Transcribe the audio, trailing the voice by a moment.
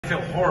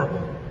feel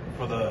horrible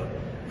for the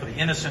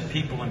innocent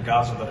people in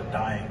Gaza that are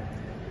dying.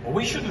 But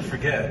we shouldn't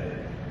forget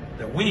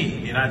that we,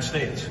 the United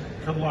States,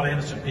 killed a lot of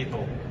innocent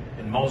people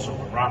in Mosul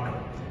and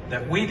Raqqa.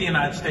 That we, the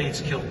United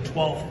States, killed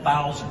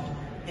 12,000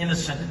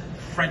 innocent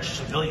French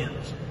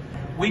civilians.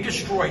 We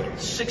destroyed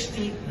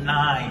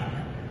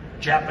 69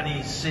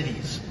 Japanese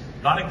cities,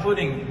 not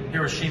including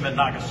Hiroshima and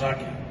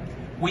Nagasaki.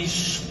 We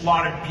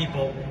slaughtered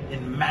people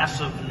in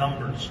massive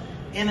numbers,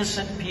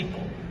 innocent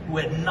people who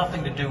had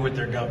nothing to do with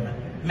their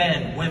government,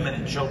 men, women,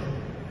 and children.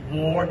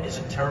 War is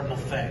a terrible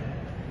thing,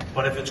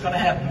 but if it's going to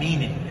have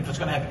meaning, if it's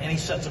going to have any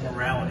sense of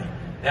morality,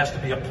 it has to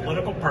be a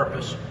political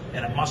purpose,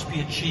 and it must be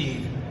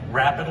achieved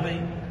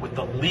rapidly with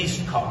the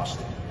least cost,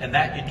 and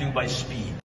that you do by speed.